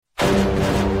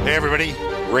Hey everybody,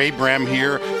 Ray Brem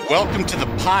here. Welcome to the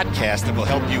podcast that will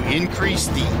help you increase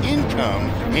the income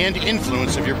and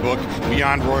influence of your book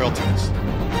beyond royalties.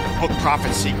 Book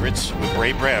Profit Secrets with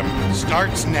Ray Brem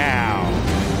starts now.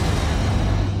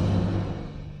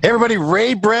 Hey everybody,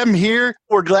 Ray Brem here.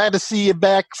 We're glad to see you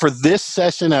back for this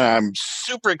session, and I'm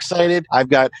super excited. I've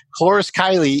got Cloris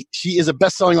Kiley. She is a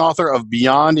best-selling author of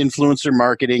Beyond Influencer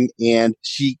Marketing, and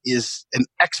she is an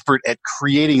expert at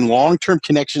creating long-term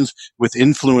connections with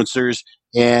influencers.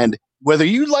 And whether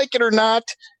you like it or not,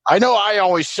 I know I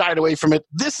always shied away from it.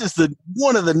 This is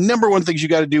one of the number one things you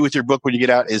got to do with your book when you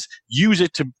get out is use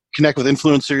it to connect with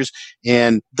influencers.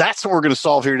 And that's what we're going to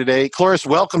solve here today. Cloris,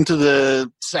 welcome to the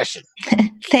session.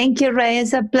 Thank you, Ray.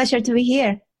 It's a pleasure to be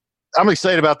here. I'm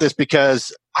excited about this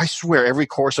because I swear every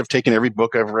course I've taken, every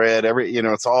book I've read,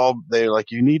 it's all, they're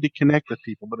like, you need to connect with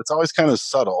people, but it's always kind of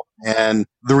subtle. And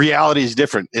the reality is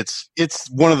different. It's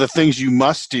one of the things you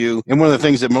must do. And one of the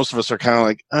things that most of us are kind of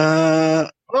like,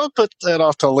 I'll put that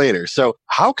off till later. So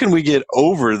how can we get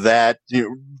over that,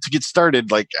 to get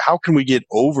started? Like, how can we get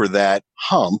over that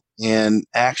hump and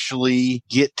actually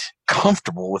get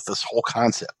comfortable with this whole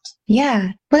concept? Yeah.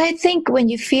 But I think when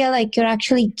you feel like you're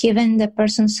actually giving the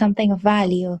person something of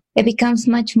value, it becomes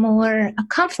much more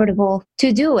comfortable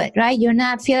to do it, right? You're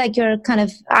not feel like you're kind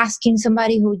of asking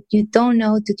somebody who you don't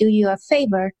know to do you a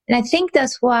favor. And I think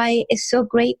that's why it's so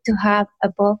great to have a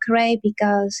book, Ray,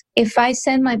 because if I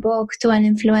send my book to an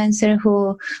influencer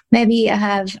who maybe I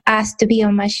have asked to be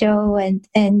on my show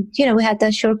and we had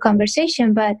that short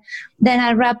conversation, but then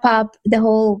I wrap up the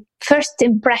whole first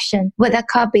impression with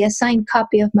a signed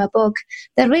copy of my book,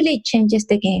 that really changes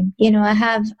the game.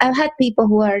 I've had people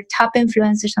who are top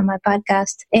influencers on my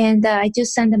podcast, and I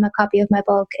just send them a copy of my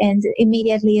book and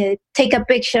immediately take a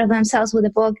picture of themselves with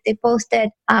the book. They post it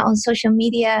on social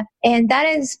media, and that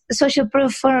is social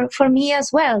proof for me as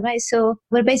well, right? So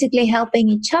we're basically helping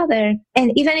each other.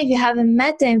 And even if you haven't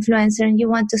met the influencer and you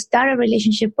want to start a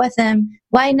relationship with them,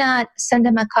 why not send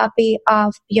them a copy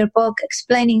of your book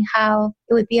explaining how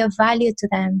it would be of value to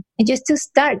them? And just to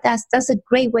start, that's a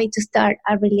great way to start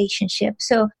a relationship.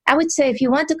 So I would say if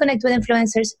you want to connect with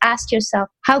influencers, ask yourself,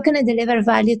 how can I deliver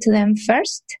value to them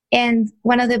first? And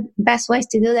one of the best ways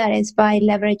to do that is by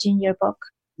leveraging your book.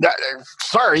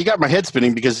 Sorry, you got my head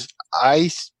spinning because I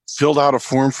filled out a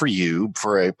form for you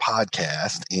for a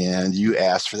podcast and you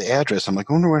asked for the address. I'm like,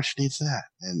 I wonder why she needs that.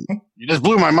 And you just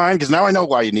blew my mind because now I know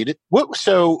why you need it.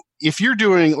 So if you're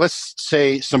doing, let's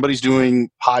say somebody's doing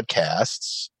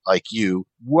podcasts like you,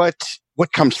 what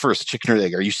comes first, chicken or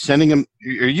egg? Are you sending them,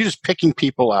 are you just picking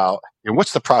people out?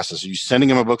 What's the process? Are you sending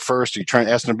them a book first? Are you trying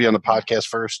to ask them to be on the podcast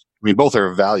first? I mean, both are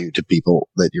of value to people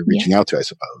that you're reaching out to, I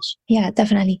suppose. Yeah,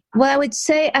 definitely. Well, I would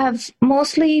say I've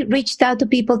mostly reached out to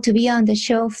people to be on the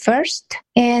show first.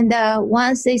 And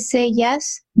once they say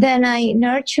yes, then I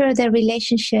nurture the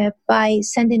relationship by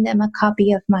sending them a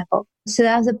copy of my book. So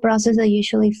that's the process I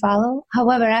usually follow.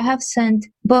 However, I have sent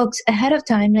books ahead of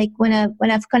time. Like when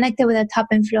I've connected with a top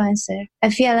influencer, I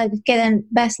feel like the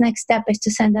best next step is to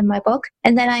send them my book.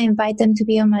 And then I invite them to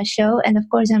be on my show. And of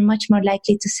course, I'm much more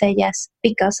likely to say yes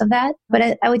because of that.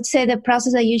 But I would say the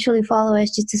process I usually follow is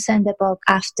just to send the book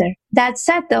after. That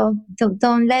said, though,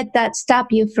 don't let that stop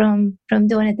you from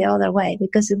doing it the other way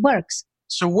because it works.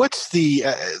 So what's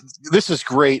this is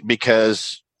great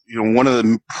because one of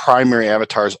the primary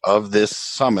avatars of this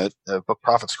summit, Book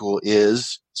Profit School,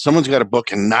 is someone's got a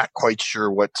book and not quite sure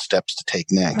what steps to take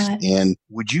next. Right. And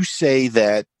would you say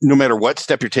that no matter what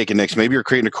step you're taking next, maybe you're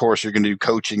creating a course, you're going to do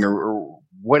coaching or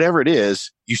whatever it is,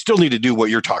 you still need to do what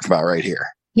you're talking about right here?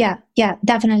 Yeah,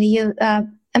 definitely.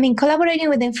 Collaborating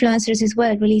with influencers is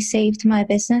what really saved my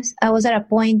business. I was at a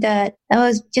point that I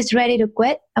was just ready to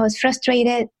quit. I was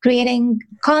frustrated creating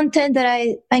content that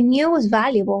I knew was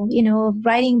valuable,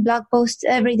 writing blog posts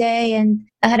every day. And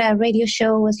I had a radio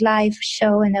show, was live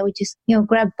show, and I would just,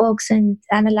 grab books and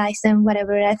analyze them,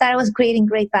 whatever. I thought I was creating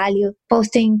great value,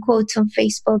 posting quotes on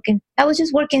Facebook. And I was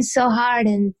just working so hard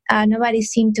and nobody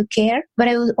seemed to care. But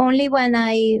it was only when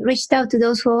I reached out to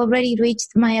those who already reached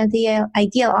my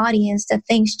ideal audience that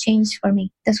things changed for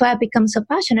me. That's why I become so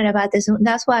passionate about this.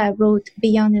 That's why I wrote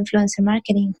Beyond Influencer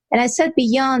Marketing. And I said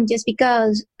beyond just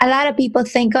because a lot of people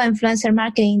think, influencer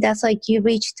marketing, that's like you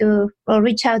reach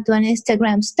out to an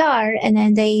Instagram star and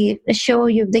then they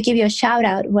give you a shout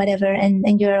out, whatever,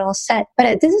 and you're all set.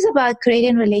 But this is about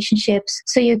creating relationships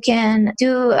so you can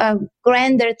do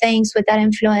grander things with that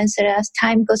influencer as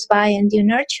time goes by and you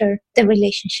nurture the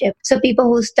relationship. So people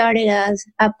who started as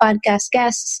a podcast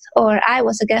guests or I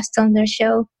was a guest on their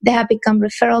show, they have become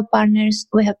referral partners.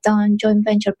 We have done joint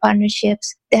venture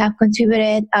partnerships. They have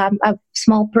contributed a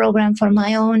small program for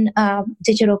my own own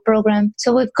digital program.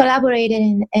 So we've collaborated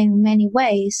in many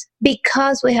ways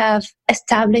because we have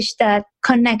established that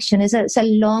connection. It's a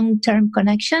long-term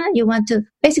connection. You want to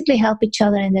basically help each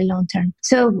other in the long term.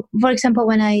 So, for example,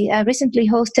 when I recently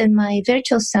hosted my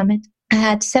virtual summit, I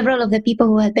had several of the people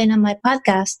who had been on my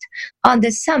podcast on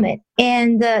the summit.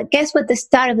 And guess what the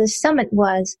start of the summit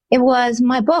was? It was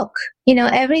my book.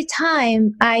 Every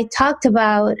time I talked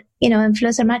about,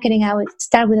 influencer marketing, I would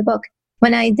start with a book.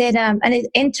 When I did an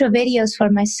intro videos for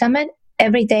my summit,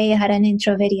 every day I had an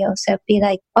intro video. So it'd be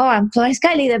like, oh, I'm Cloris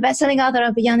Kiley, the best-selling author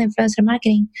of Beyond Influencer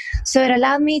Marketing. So it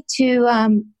allowed me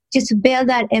to just to build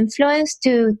that influence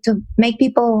to make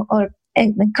people or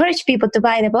encourage people to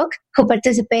buy the book who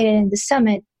participated in the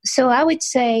summit. So I would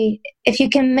say if you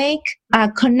can make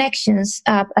connections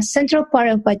a central part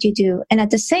of what you do, and at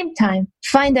the same time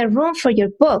find a room for your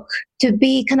book to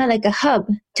be kind of like a hub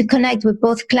to connect with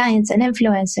both clients and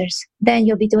influencers, then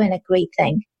you'll be doing a great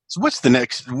thing. So what's the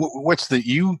next?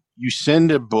 You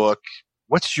send a book.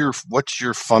 What's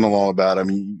your funnel all about? I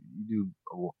mean, you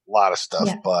do a lot of stuff,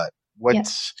 but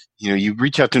you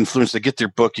reach out to influencers, they get their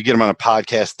book, you get them on a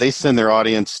podcast, they send their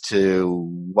audience to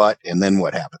what, and then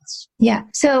what happens? Yeah.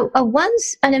 So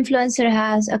once an influencer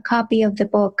has a copy of the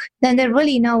book, then they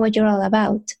really know what you're all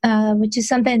about, which is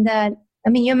something that,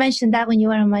 you mentioned that when you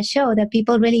were on my show, that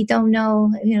people really don't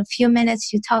know, a few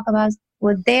minutes you talk about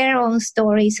with their own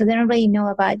story, so they don't really know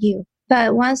about you.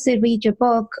 But once they read your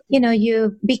book,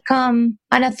 you become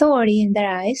an authority in their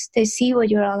eyes. They see what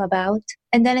you're all about.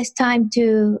 And then it's time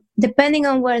to, depending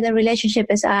on where the relationship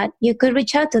is at, you could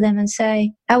reach out to them and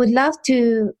say, I would love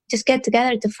to just get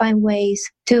together to find ways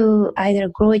to either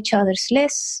grow each other's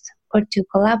lists or to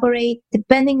collaborate.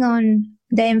 Depending on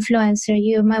the influencer,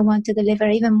 you might want to deliver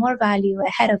even more value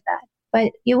ahead of that.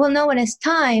 But you will know when it's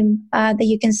time that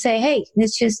you can say, hey,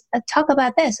 let's just talk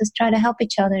about this. Let's try to help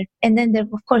each other. And then, of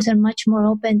course, they're much more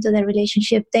open to the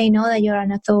relationship. They know that you're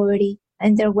an authority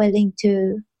and they're willing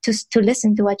to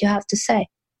listen to what you have to say.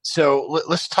 So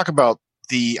let's talk about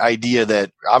the idea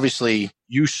that obviously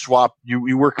you're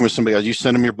working with somebody else. You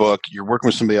send them your book. You're working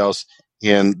with somebody else.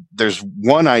 And there's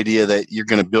one idea that you're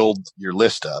going to build your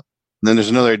list up. And then there's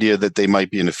another idea that they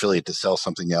might be an affiliate to sell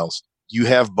something else. You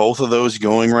have both of those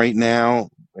going right now?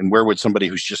 And where would somebody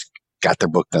who's just got their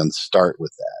book done start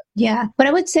with that? Yeah. But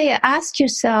I would say ask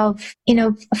yourself,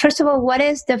 first of all, what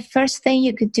is the first thing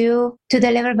you could do to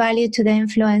deliver value to the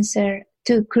influencer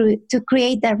to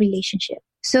create that relationship?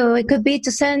 So it could be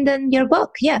to send them your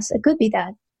book. Yes, it could be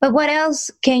that. But what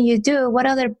else can you do? What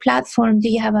other platform do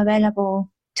you have available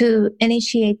to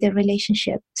initiate the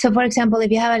relationship? So for example,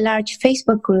 if you have a large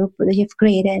Facebook group that you've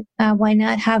created, why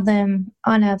not have them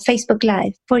on a Facebook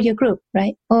Live for your group,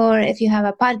 right? Or if you have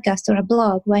a podcast or a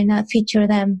blog, why not feature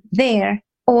them there?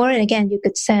 Or again, you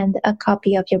could send a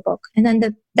copy of your book. And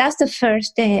then that's the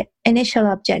first initial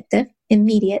objective,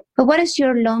 immediate. But what is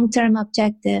your long-term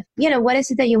objective? What is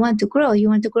it that you want to grow? You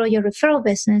want to grow your referral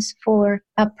business for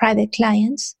private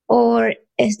clients? Or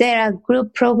is there a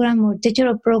group program or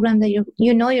digital program that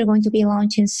you're going to be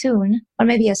launching soon? Or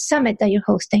maybe a summit that you're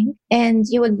hosting and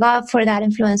you would love for that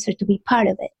influencer to be part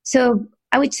of it. So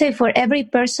I would say for every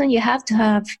person, you have to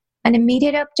have an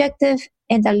immediate objective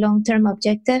and a long-term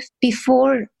objective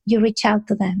before you reach out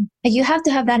to them. And you have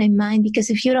to have that in mind, because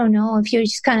if you don't know, if you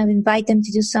just kind of invite them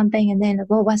to do something and then,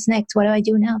 well, what's next? What do I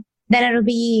do now? Then it'll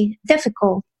be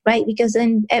difficult, right? Because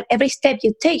then every step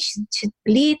you take should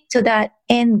lead to that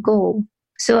end goal.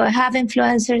 So I have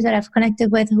influencers that I've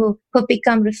connected with who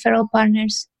become referral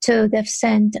partners. So they've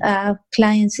sent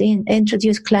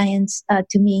introduced clients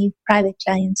to me, private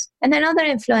clients. And then other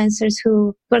influencers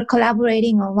who were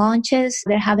collaborating on launches,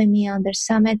 they're having me on their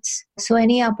summits. So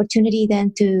any opportunity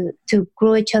then to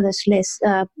grow each other's list.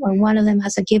 Or one of them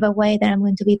has a giveaway that I'm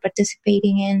going to be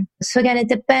participating in. So again, it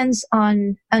depends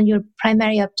on your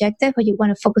primary objective, what you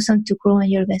want to focus on to grow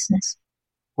in your business.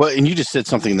 Well, and you just said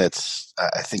something that's,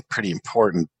 I think, pretty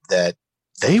important, that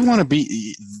they want to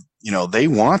be, they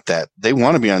want that. They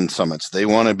want to be on summits. They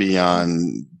want to be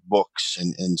on books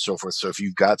and so forth. So if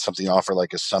you've got something to offer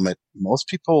like a summit, most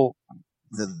people,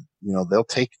 they'll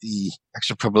take the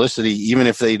extra publicity, even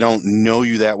if they don't know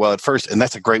you that well at first. And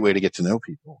that's a great way to get to know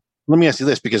people. Let me ask you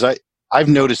this, because I've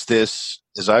noticed this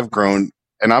as I've grown.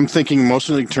 And I'm thinking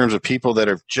mostly in terms of people that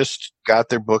have just got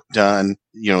their book done.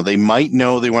 They might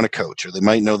know they want to coach, or they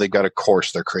might know they've got a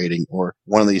course they're creating, or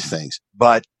one of these things,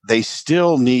 but they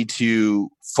still need to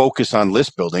focus on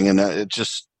list building. And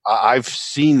I've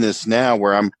seen this now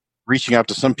where reaching out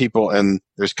to some people, and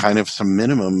there's kind of some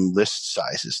minimum list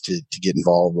sizes to get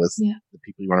involved with the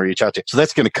people you want to reach out to. So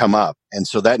that's going to come up. And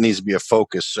so that needs to be a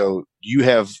focus. So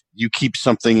you keep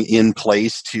something in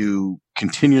place to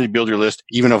continually build your list,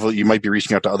 even if you might be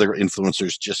reaching out to other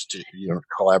influencers just to,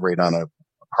 collaborate on a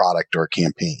product or a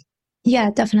campaign.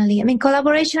 Yeah, definitely. I mean,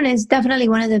 collaboration is definitely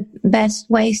one of the best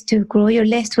ways to grow your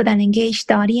list with an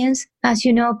engaged audience. As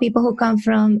you know, people who come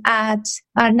from ads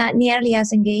are not nearly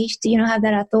as engaged, don't have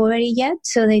that authority yet.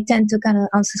 So they tend to kind of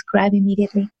unsubscribe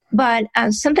immediately. But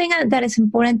something that is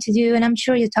important to do, and I'm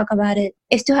sure you talk about it,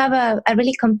 is to have a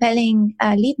really compelling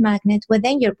lead magnet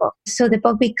within your book. So the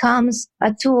book becomes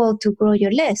a tool to grow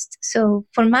your list. So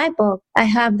for my book, I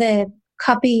have the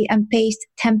copy and paste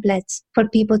templates for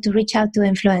people to reach out to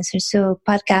influencers, so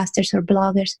podcasters or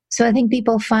bloggers. So I think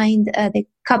people find the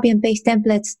copy and paste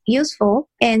templates useful,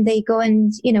 and they go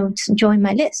and, join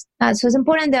my list. So it's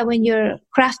important that when you're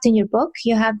crafting your book,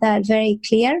 you have that very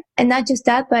clear, and not just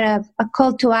that, but a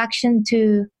call to action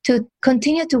to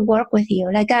continue to work with you.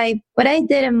 Like what I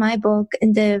did in my book,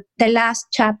 in the last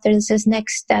chapter that says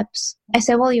next steps, I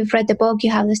said, well, you've read the book,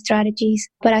 you have the strategies,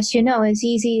 but as you know, it's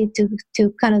easy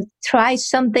to kind of try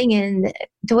something and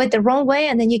do it the wrong way,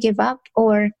 and then you give up,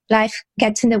 or life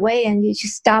gets in the way and you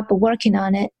just stop working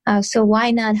on it. So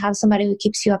why not have somebody who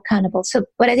keeps you accountable? So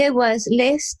what I did was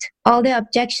list all the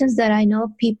objections that I know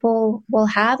people will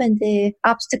have and the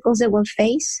obstacles they will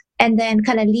face, and then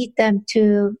kind of lead them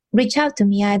to reach out to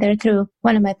me either through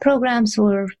one of my programs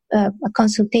or a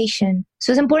consultation.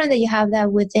 So it's important that you have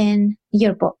that within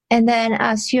your book. And then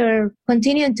as you're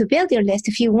continuing to build your list,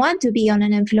 if you want to be on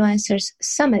an influencers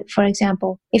summit, for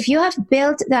example, if you have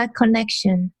built that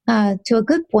connection to a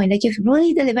good point, like you've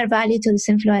really delivered value to this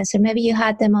influencer, maybe you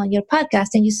had them on your podcast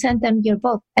and you sent them your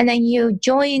book, and then you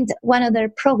joined one of their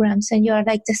programs and you're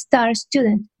like the star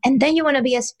student, and then you want to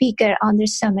be a speaker on their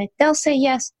summit, they'll say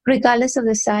yes, regardless of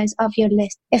the size of your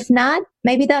list. If not,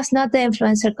 maybe that's not the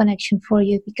influencer connection for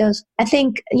you, because I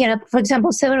think, for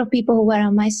example, several people who were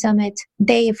on my summit,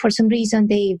 they, for some reason,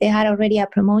 they had already a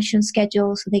promotion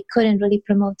schedule, so they couldn't really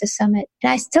promote the summit.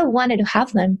 And I still wanted to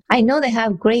have them. I know they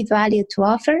have great value to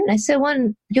offer. And I said,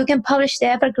 you can publish the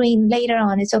evergreen later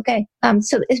on. It's okay.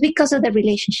 So it's because of the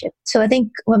relationship. So I think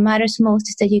what matters most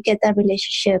is that you get that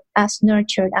relationship as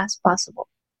nurtured as possible.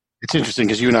 It's interesting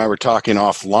because you and I were talking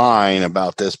offline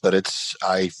about this, but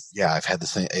I've had the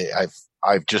same.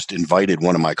 I've just invited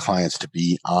one of my clients to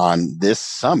be on this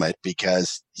summit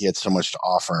because he had so much to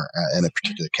offer in a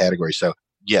particular category. So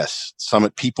yes,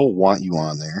 summit people want you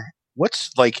on there.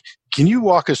 Can you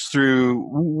walk us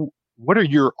through what are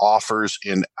your offers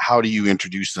and how do you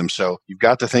introduce them? So you've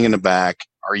got the thing in the back.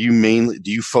 Do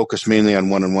you focus mainly on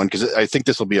one-on-one? Because I think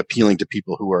this will be appealing to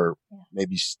people who are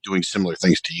maybe doing similar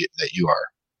things to you that you are.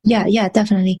 Yeah,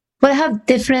 definitely. But I have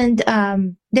different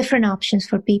options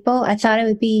for people. I thought it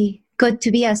would be good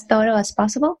to be as thorough as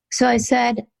possible. So I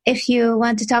said, if you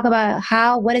want to talk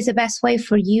about what is the best way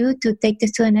for you to take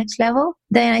this to the next level,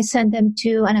 then I send them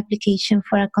to an application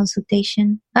for a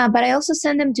consultation. But I also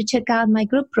send them to check out my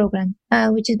group program,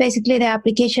 which is basically the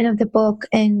application of the book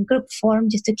in group form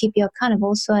just to keep you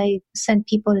accountable. So I send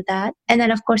people to that. And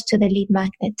then, of course, to the lead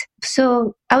magnet.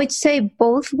 So I would say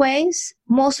both ways.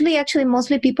 Mostly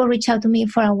people reach out to me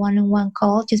for a one-on-one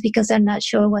call just because they're not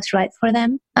sure what's right for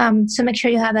them. So make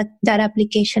sure you have that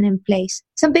application in place.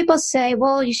 Some people say,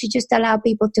 well, you should just allow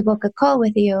people to book a call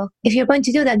with you. If you're going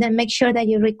to do that, then make sure that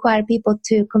you require people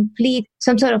to complete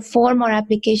some sort of form or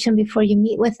application before you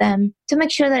meet with them to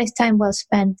make sure that it's time well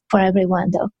spent for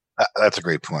everyone, though. That's a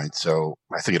great point. So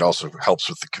I think it also helps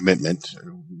with the commitment.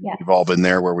 Yeah. We've all been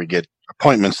there where we get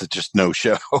appointments that just no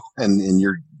show and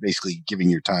you're basically giving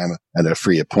your time at a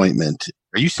free appointment.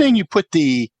 Are you saying you put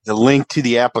the link to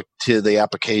the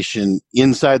application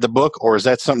inside the book, or is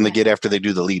that something they get after they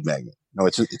do the lead magnet? No,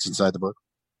 it's inside the book.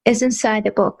 It's inside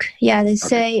the book. Yeah, they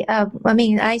say,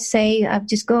 I say,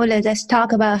 just go, let's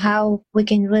talk about how we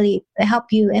can really help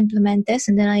you implement this.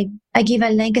 And then I give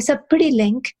a link. It's a pretty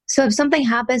link. So if something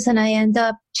happens and I end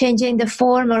up changing the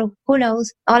form or who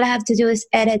knows, all I have to do is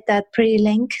edit that pretty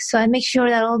link. So I make sure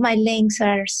that all my links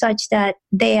are such that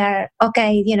they are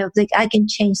okay. I can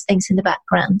change things in the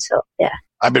background. So yeah.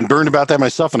 I've been burned about that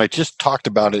myself, and I just talked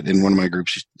about it in one of my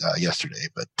groups yesterday,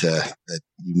 but that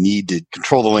you need to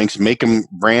control the links, make them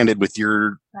branded with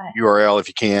your URL if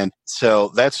you can.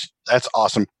 So that's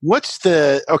awesome.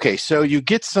 So you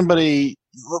get somebody,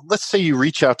 let's say you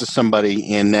reach out to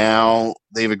somebody and now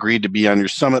they've agreed to be on your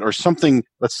summit or something.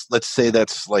 Let's say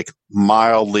that's like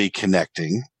mildly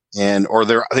connecting. and or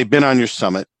they've been on your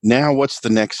summit. Now, what's the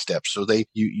next step? So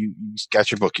you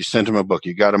got your book, you sent them a book,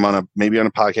 you got them maybe on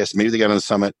a podcast, maybe they got on the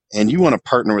summit, and you want to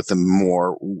partner with them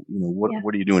more.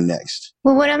 What are you doing next?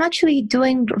 Well, what I'm actually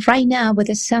doing right now with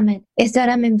the summit is that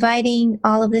I'm inviting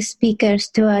all of the speakers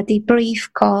to a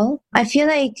debrief call. I feel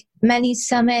like many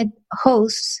summit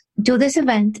hosts do this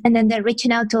event and then they're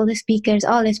reaching out to all the speakers.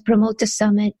 Oh, let's promote the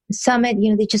summit.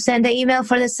 They just send the email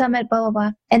for the summit, blah, blah,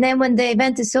 blah. And then when the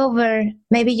event is over,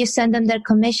 maybe you send them their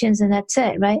commissions and that's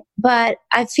it, right? But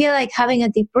I feel like having a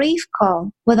debrief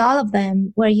call with all of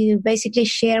them where you basically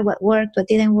share what worked, what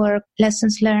didn't work,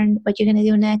 lessons learned, what you're going to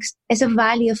do next is of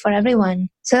value for everyone.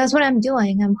 So that's what I'm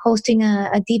doing. I'm hosting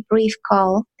a debrief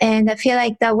call. And I feel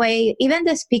like that way, even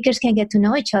the speakers can get to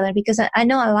know each other because I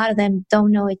know a lot of them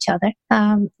don't know each other.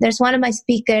 There's one of my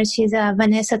speakers. She's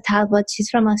Vanessa Talbot. She's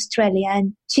from Australia.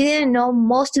 And she didn't know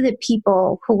most of the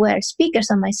people who were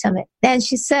speakers on my summit. Then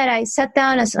she said, I sat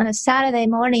down on a Saturday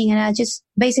morning and I just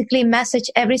basically messaged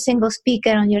every single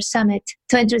speaker on your summit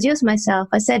to introduce myself.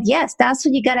 I said, yes, that's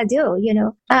what you got to do,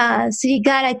 So you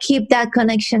got to keep that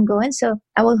connection going. So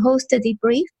I will host a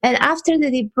debrief. And after the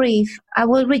debrief, I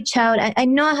will reach out. I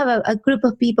know I have a group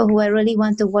of people who I really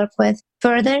want to work with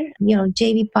further,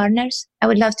 JV partners. I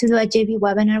would love to do a JV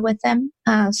webinar with them.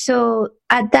 So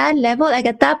at that level, like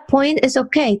at that point, it's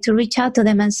okay to reach out to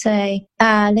them and say,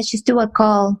 let's just do a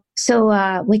call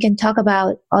so we can talk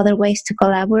about other ways to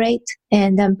collaborate.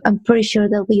 And I'm pretty sure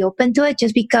they'll be open to it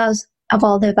just because of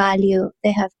all the value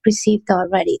they have received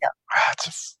already, though.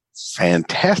 That's a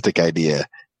fantastic idea.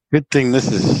 Good thing this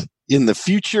is in the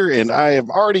future, and I am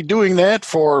already doing that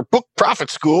for Book Profit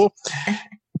School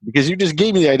because you just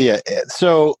gave me the idea.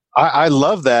 So I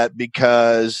love that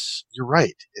because you're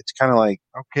right. It's kind of like,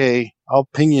 okay, I'll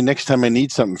ping you next time I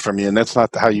need something from you. And that's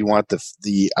not how you want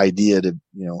the idea to,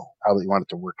 how you want it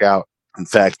to work out. In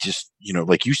fact, just,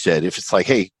 like you said, if it's like,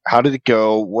 hey, how did it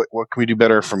go? What can we do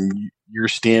better from your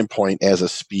standpoint as a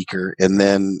speaker? And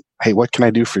then, hey, what can I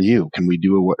do for you? Can we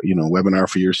do a webinar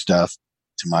for your stuff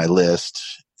to my list?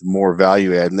 The more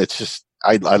value add. And it's just,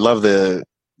 I love the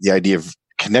idea of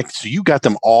connect. So you got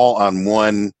them all on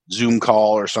one Zoom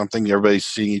call or something. Everybody's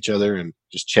seeing each other and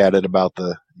just chatted about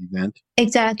the event.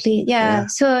 Exactly. Yeah.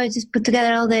 So I just put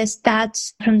together all the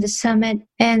stats from the summit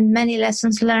and many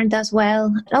lessons learned as well.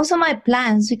 And also my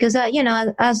plans because,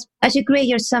 as you create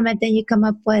your summit, then you come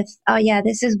up with,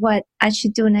 this is what I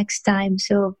should do next time.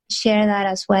 So share that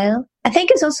as well. I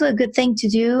think it's also a good thing to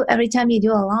do every time you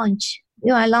do a launch.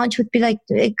 A launch would be like,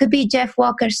 it could be Jeff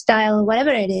Walker style,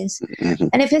 whatever it is. Mm-hmm.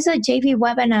 And if it's a JV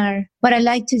webinar, what I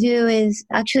like to do is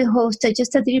actually host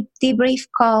just a debrief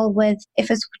call with, if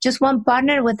it's just one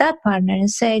partner, with that partner and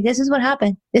say, this is what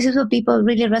happened. This is what people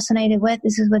really resonated with.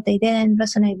 This is what they didn't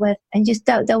resonate with. And just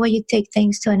that way you take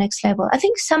things to a next level. I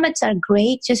think summits are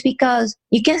great just because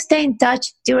you can stay in touch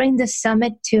during the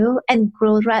summit too and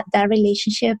grow that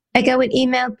relationship. Like I would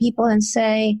email people and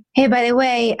say, hey, by the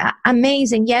way,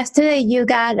 amazing. Yesterday you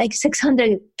got like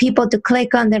 600 people to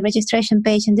click on the registration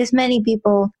page and this many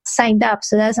people signed up.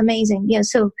 So that's amazing.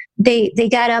 So they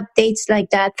got updates like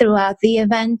that throughout the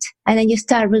event. And then you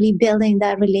start really building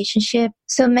that relationship.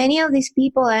 So many of these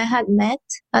people I had met,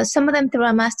 some of them through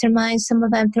a mastermind, some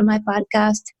of them through my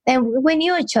podcast, and we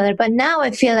knew each other. But now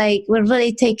I feel like we're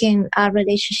really taking our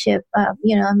relationship, on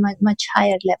a much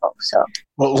higher level. So,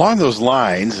 well, along those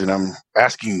lines, and I'm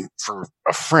asking for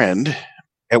a friend,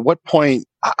 at what point,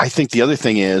 I think the other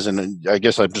thing is, and I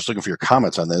guess I'm just looking for your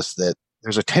comments on this, that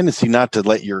there's a tendency not to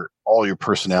let all your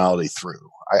personality through,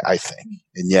 I think.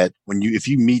 And yet if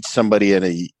you meet somebody at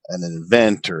an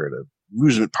event or at an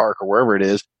amusement park or wherever it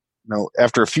is,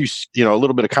 after a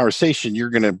little bit of conversation, you're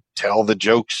going to tell the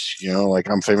jokes, like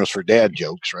I'm famous for dad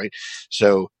jokes, right?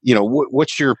 So,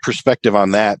 what's your perspective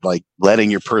on that? Like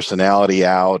letting your personality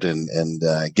out and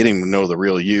getting to know the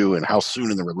real you, and how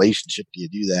soon in the relationship do you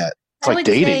do that? It's like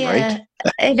dating, right?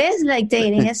 It is like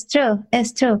dating. It's true.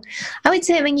 It's true. I would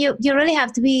say, you really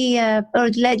have to be, or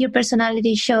let your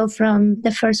personality show from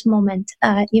the first moment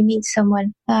you meet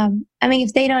someone.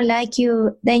 If they don't like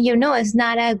you, then it's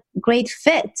not a great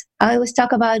fit. I always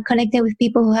talk about connecting with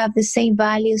people who have the same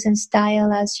values and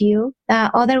style as you.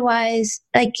 Otherwise,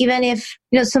 like even if,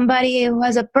 somebody who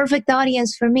has a perfect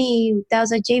audience for me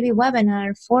does a JV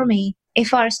webinar for me,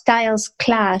 if our styles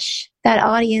clash, that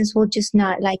audience will just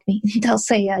not like me. They'll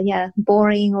say,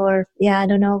 boring, or I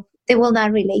don't know, they will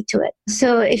not relate to it.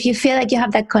 So if you feel like you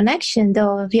have that connection,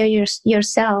 though, if you're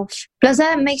yourself, plus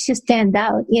that makes you stand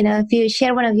out. If you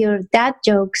share one of your dad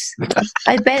jokes,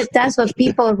 I bet that's what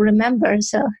people remember.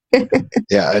 So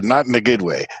yeah, not in a good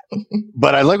way.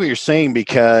 But I like what you're saying,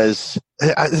 because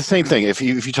the same thing. If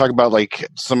you talk about like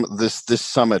some this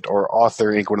summit or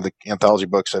Author Inc., one of the anthology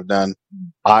books I've done,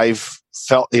 I've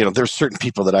felt there's certain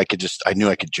people that I knew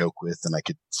I could joke with, and I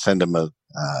could send them a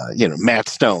Matt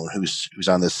Stone, who's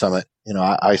on this summit.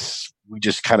 We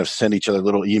just kind of send each other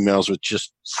little emails with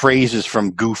just phrases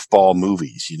from goofball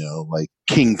movies, like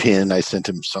Kingpin. I sent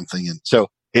him something, and so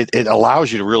it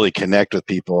allows you to really connect with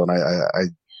people, and I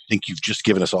think you've just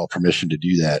given us all permission to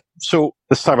do that. So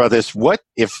let's talk about this. What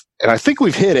if, and I think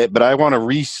we've hit it, but I want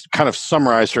to kind of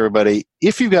summarize for everybody.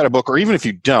 If you've got a book, or even if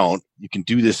you don't, you can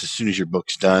do this as soon as your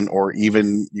book's done, or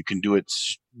even you can do it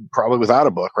probably without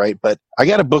a book, right? But I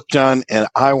got a book done and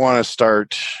I want to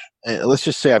start, let's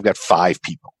just say I've got 5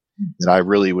 people that I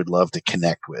really would love to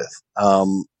connect with.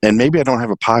 And maybe I don't have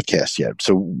a podcast yet.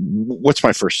 So what's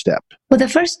my first step? Well, the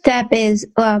first step is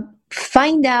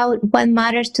find out what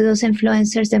matters to those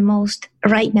influencers the most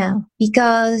right now.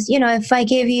 Because, if I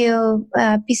give you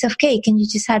a piece of cake and you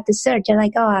just had dessert, you're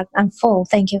like, oh, I'm full,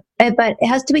 thank you. But it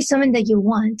has to be something that you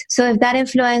want. So if that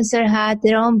influencer had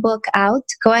their own book out,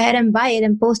 go ahead and buy it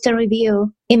and post a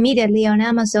review immediately on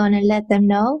Amazon and let them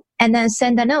know. And then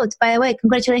send a note. By the way,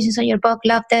 congratulations on your book.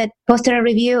 Loved it. Posted a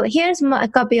review. Here's a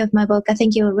copy of my book. I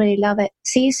think you will really love it.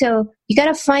 See, so you got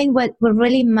to find what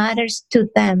really matters to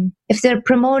them. If they're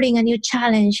promoting a new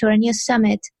challenge or a new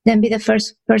summit, then be the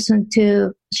first person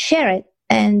to share it.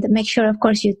 And make sure, of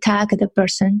course, you tag the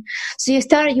person. So you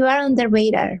are on the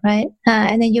radar, right?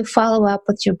 And then you follow up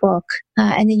with your book.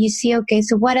 And then you see, okay,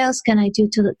 so what else can I do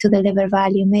to deliver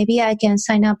value? Maybe I can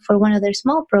sign up for one of their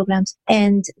small programs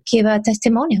and give a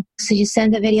testimonial. So you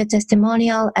send a video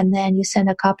testimonial, and then you send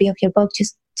a copy of your book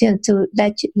just to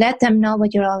let them know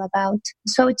what you're all about.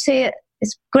 So I would say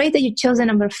it's great that you chose the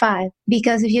number 5,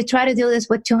 because if you try to do this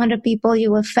with 200 people,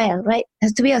 you will fail, right? It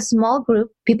has to be a small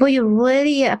group, people you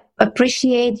really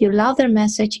appreciate, you love their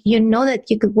message, you know that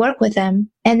you could work with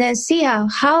them, and then see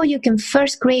how you can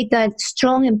first create that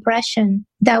strong impression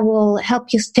that will help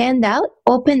you stand out,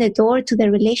 open the door to the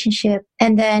relationship.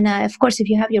 And then, of course, if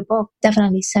you have your book,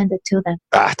 definitely send it to them.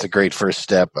 It's a great first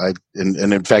step. And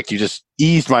in fact, you just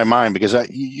eased my mind, because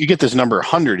you get this number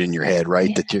 100 in your head, right?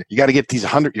 Yeah. That you got to get these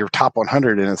 100, your top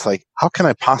 100. And it's like, how can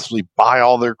I possibly buy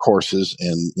all their courses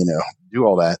and, do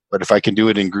all that? But if I can do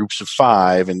it in groups of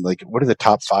 5, and like, what are the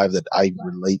top 5 that I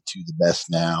relate to the best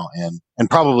now? And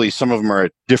probably some of them are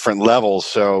at different levels.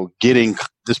 So getting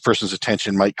this person's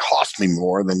attention might cost me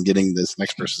more than getting this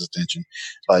next person's attention,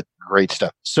 but great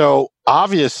stuff. So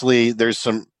obviously there's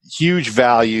some huge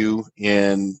value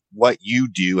in what you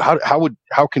do. How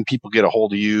can people get a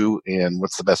hold of you, and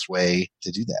what's the best way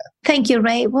to do that? Thank you,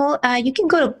 Ray. Well, you can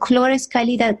go to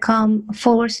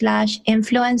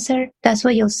ClorisKiley.com/influencer. That's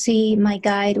where you'll see my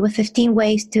guide with 15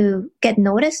 ways to get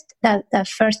noticed, that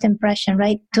first impression,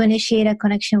 right? To initiate a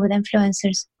connection with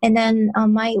influencers. And then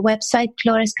on my website,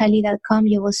 ClorisKiley.com,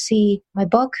 you will see my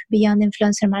book, Beyond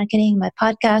Influencer Marketing, my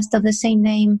podcast of the same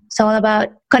name. It's all about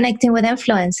connecting with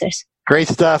influencers. Great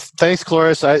stuff. Thanks,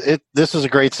 Cloris. This was a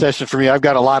great session for me. I've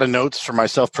got a lot of notes for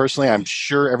myself personally. I'm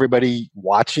sure everybody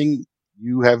watching,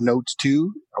 you have notes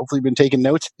too. Hopefully you've been taking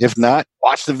notes. If not,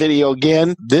 watch the video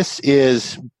again. This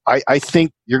is, I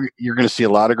think you're going to see a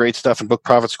lot of great stuff in Book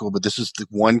Profit School, but this is the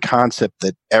one concept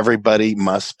that everybody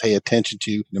must pay attention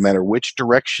to, no matter which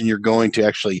direction you're going to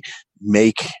actually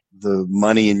make the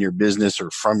money in your business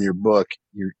or from your book.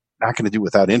 You're not going to do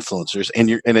without influencers,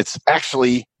 and it's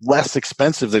actually less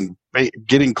expensive than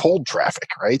getting cold traffic,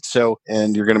 right? So,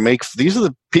 and you're going to these are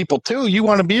the people too you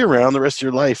want to be around the rest of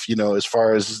your life, as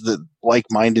far as the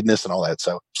like-mindedness and all that.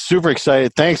 So super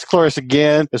excited. Thanks, Cloris,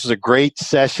 again. This was a great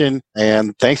session,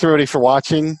 and thanks everybody for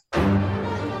watching.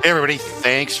 Hey everybody,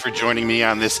 thanks for joining me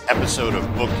on this episode of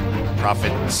Book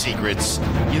Profit Secrets.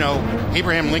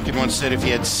 Abraham Lincoln once said if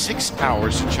he had 6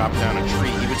 hours to chop down a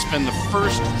tree, he would spend the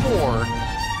first 4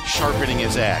 sharpening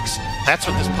his axe. That's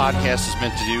what this podcast is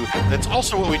meant to do. That's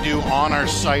also what we do on our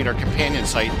site, our companion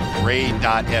site,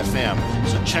 ray.fm.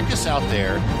 So check us out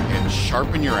there and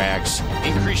sharpen your axe,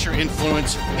 increase your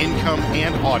influence, income,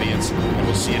 and audience, and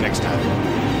we'll see you next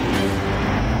time.